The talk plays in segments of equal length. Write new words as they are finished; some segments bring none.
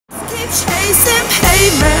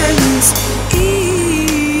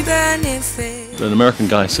An American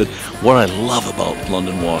guy said, "What I love about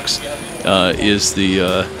London walks is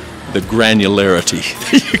the granularity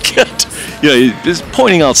that you get. It's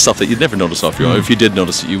pointing out stuff that you'd never notice off your own. If you did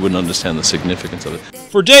notice it, you wouldn't understand the significance of it."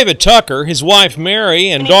 For David Tucker, his wife Mary,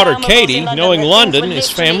 and daughter Katie, knowing London is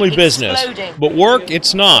family business. But work,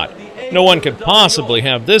 it's not. No one could possibly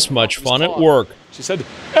have this much fun at work. She said,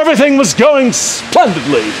 "Everything was going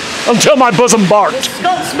splendidly until my bosom barked." The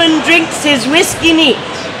Scotsman drinks his whiskey neat.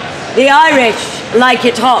 The Irish like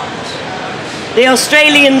it hot. The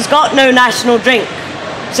Australians got no national drink,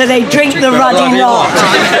 so they drink the ruddy rot.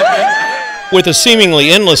 With a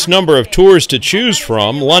seemingly endless number of tours to choose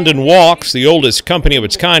from, London Walks, the oldest company of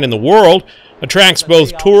its kind in the world, attracts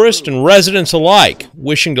both tourists and residents alike,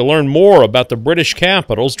 wishing to learn more about the British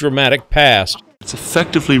capital's dramatic past. It's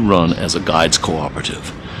effectively run as a guides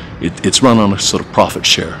cooperative. It's run on a sort of profit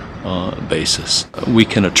share basis. We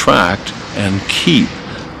can attract and keep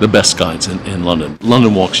the best guides in London.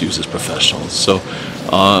 London Walks uses professionals. So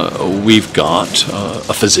we've got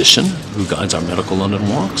a physician who guides our medical London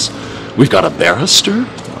Walks. We've got a barrister.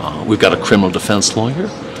 We've got a criminal defense lawyer.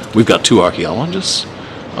 We've got 2 archaeologists.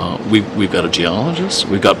 We've got a geologist.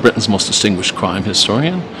 We've got Britain's most distinguished crime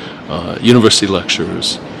historian, university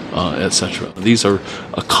lecturers, etc. These are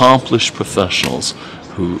accomplished professionals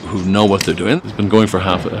who know what they're doing. It's been going for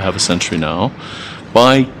half a century now.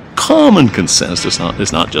 By common consensus,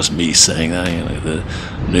 it's not just me saying that. The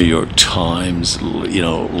New York Times,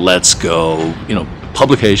 Let's Go,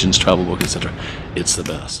 publications, travel books, etc. It's the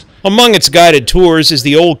best. Among its guided tours is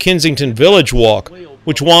the Old Kensington Village Walk,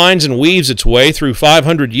 which winds and weaves its way through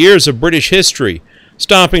 500 years of British history,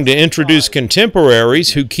 stopping to introduce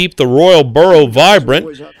contemporaries who keep the royal borough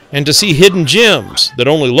vibrant and to see hidden gems that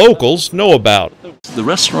only locals know about. The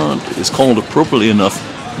restaurant is called, appropriately enough,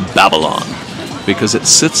 Babylon, because it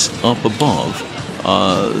sits up above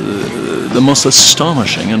the most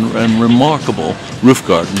astonishing and remarkable roof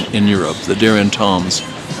garden in Europe, the Darien Toms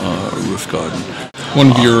roof garden. One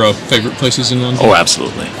of your favorite places in London? Oh,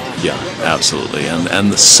 absolutely. Yeah, absolutely.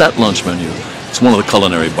 And the set lunch menu, it's one of the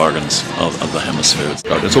culinary bargains of the hemisphere.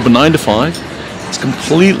 It's open 9 to 5. It's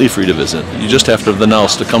completely free to visit. You just have to have the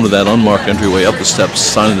nous to come to that unmarked entryway, up the steps,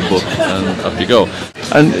 sign the book, and up you go.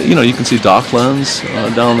 And, you can see Docklands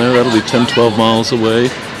down there. That'll be 10, 12 miles away.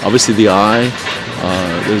 Obviously the Eye.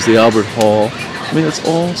 There's the Albert Hall. I mean, it's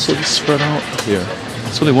all sort of spread out here.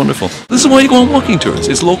 It's really wonderful. This is why you go on walking tours.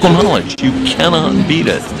 It's local knowledge. You cannot beat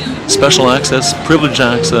it. Special access, privileged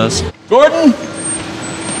access. Gordon?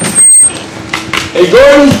 Hey,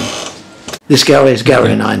 Gordon? This gallery is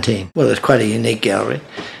Gallery 19. Well, it's quite a unique gallery.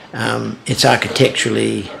 It's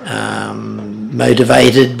architecturally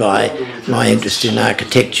motivated by my interest in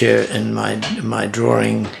architecture and my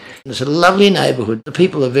drawing. It's a lovely neighbourhood. The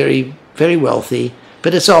people are very, very wealthy,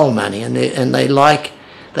 but it's old money, and they like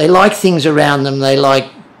things around them. They like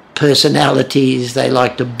personalities. They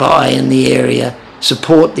like to buy in the area,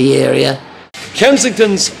 support the area.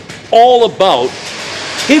 Kensington's all about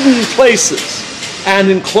hidden places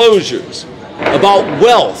and enclosures, about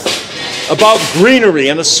wealth, about greenery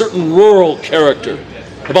and a certain rural character,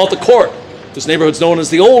 about the court. This neighborhood's known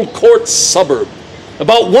as the Old Court Suburb,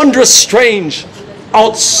 about wondrous, strange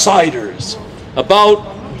outsiders, about,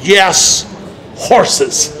 yes,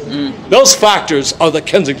 horses. Those factors are the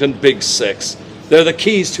Kensington Big Six. They're the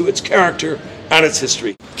keys to its character and its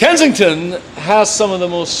history. Kensington has some of the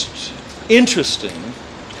most interesting,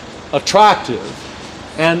 attractive,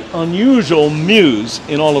 and unusual mews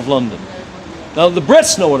in all of London. Now, the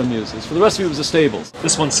Brits know what a mews is. For the rest of you, it was the stables.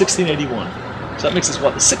 This one's 1681. So that makes us,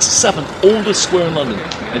 what, the 6th or 7th oldest square in London.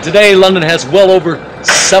 And today, London has well over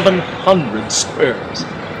 700 squares.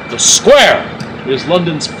 The square is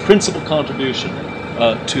London's principal contribution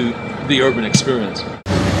to the urban experience.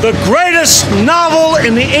 The greatest novel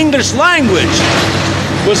in the English language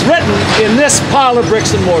was written in this pile of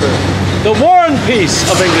bricks and mortar. The War and Peace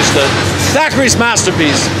of Englishdom, Thackeray's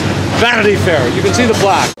masterpiece, Vanity Fair. You can see the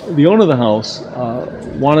plaque. The owner of the house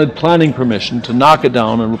wanted planning permission to knock it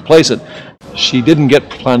down and replace it. She didn't get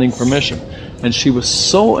planning permission, and she was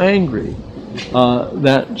so angry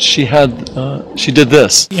that she did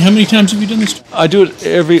this. How many times have you done this? I do it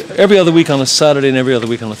every other week on a Saturday and every other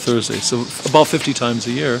week on a Thursday, so about 50 times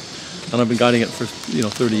a year, and I've been guiding it for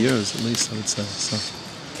 30 years at least, I would say. So,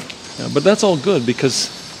 yeah, but that's all good because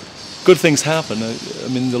good things happen. I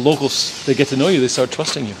mean, the locals, they get to know you, they start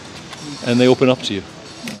trusting you, and they open up to you.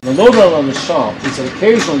 The lowdown on the shop is that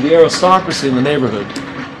occasionally the aristocracy in the neighborhood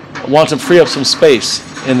want to free up some space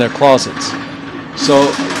in their closets.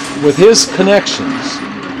 So with his connections,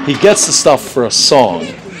 he gets the stuff for a song.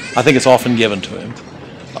 I think it's often given to him.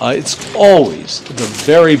 It's always the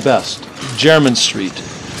very best Jermyn Street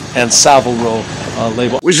and Savile Row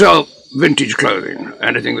label. We sell vintage clothing,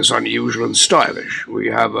 anything that's unusual and stylish. We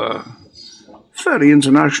have a fairly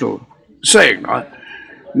international saying,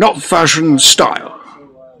 not fashion, style.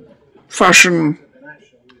 Fashion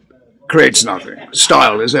creates nothing.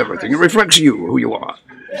 Style is everything. It reflects you, who you are.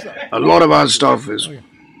 A lot of our stuff is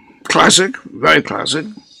classic, very classic.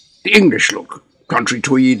 The English look, country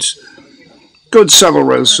tweeds, good Savile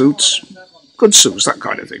Row suits, good suits, that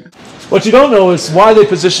kind of thing. What you don't know is why they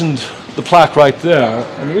positioned the plaque right there,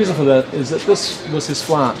 and the reason for that is that this was his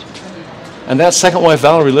flat. And that second wife,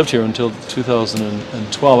 Valerie, lived here until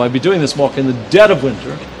 2012. I'd be doing this walk in the dead of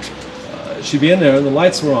winter. She'd be in there, and the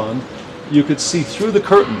lights were on. You could see through the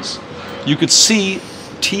curtains. You could see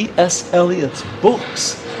T.S. Eliot's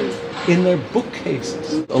books in their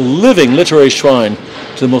bookcases. A living literary shrine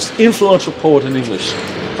to the most influential poet in English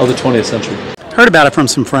of the 20th century. Heard about it from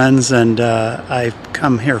some friends, and I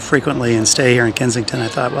come here frequently and stay here in Kensington. I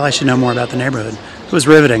thought, well, I should know more about the neighborhood. It was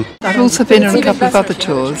riveting. I've also been on a couple of other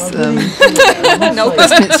tours,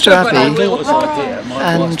 Westminster Abbey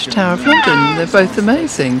and Tower of London. They're both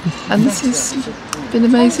amazing, and this has been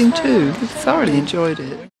amazing too. I've thoroughly enjoyed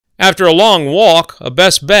it. After a long walk, a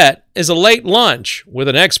best bet is a late lunch with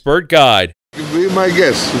an expert guide. Be my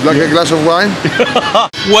guest. Would you like a glass of wine?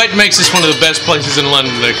 What makes this one of the best places in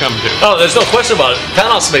London to come to? Oh, there's no question about it.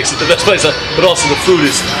 Panos makes it the best place, but also the food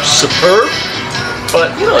is superb.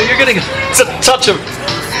 But, you know, you're getting a touch of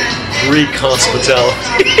Greek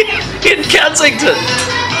hospitality in Kensington.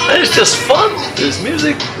 And it's just fun. There's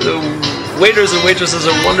music. The waiters and waitresses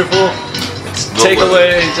are wonderful.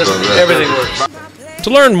 Takeaway, just everything works. To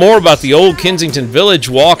learn more about the Old Kensington Village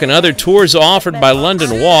Walk and other tours offered by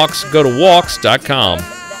London Walks, go to walks.com.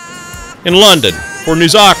 In London, for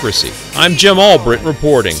Newsocracy, I'm Jim Albrecht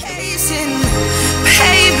reporting.